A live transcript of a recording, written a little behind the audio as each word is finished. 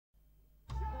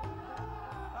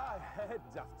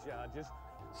daft charges.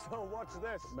 So watch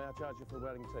this. May I charge you for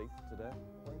wearing teeth today?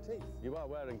 Wearing teeth? You are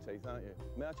wearing teeth, aren't you?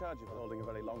 May I charge you for holding a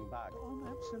very long bag? I'm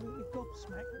absolutely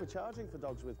gobsmacked. We're charging for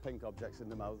dogs with pink objects in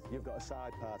the mouth. You've got a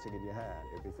side parting in your hair.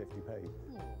 It'd be 50p.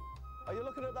 Oh. Are you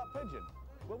looking at that pigeon?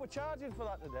 Well, we're charging for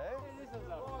that today. It isn't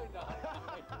lovely.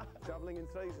 Travelling in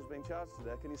threes has been charged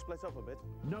today. Can you split up a bit?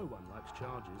 No one likes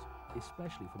charges,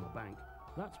 especially from a bank.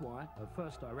 That's why at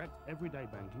First Direct, everyday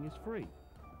banking is free.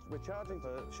 We're charging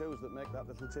for shoes that make that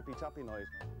little tippy-tappy noise.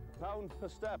 £1 per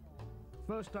step.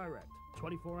 First Direct,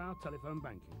 24-hour telephone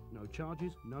banking. No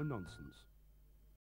charges, no nonsense.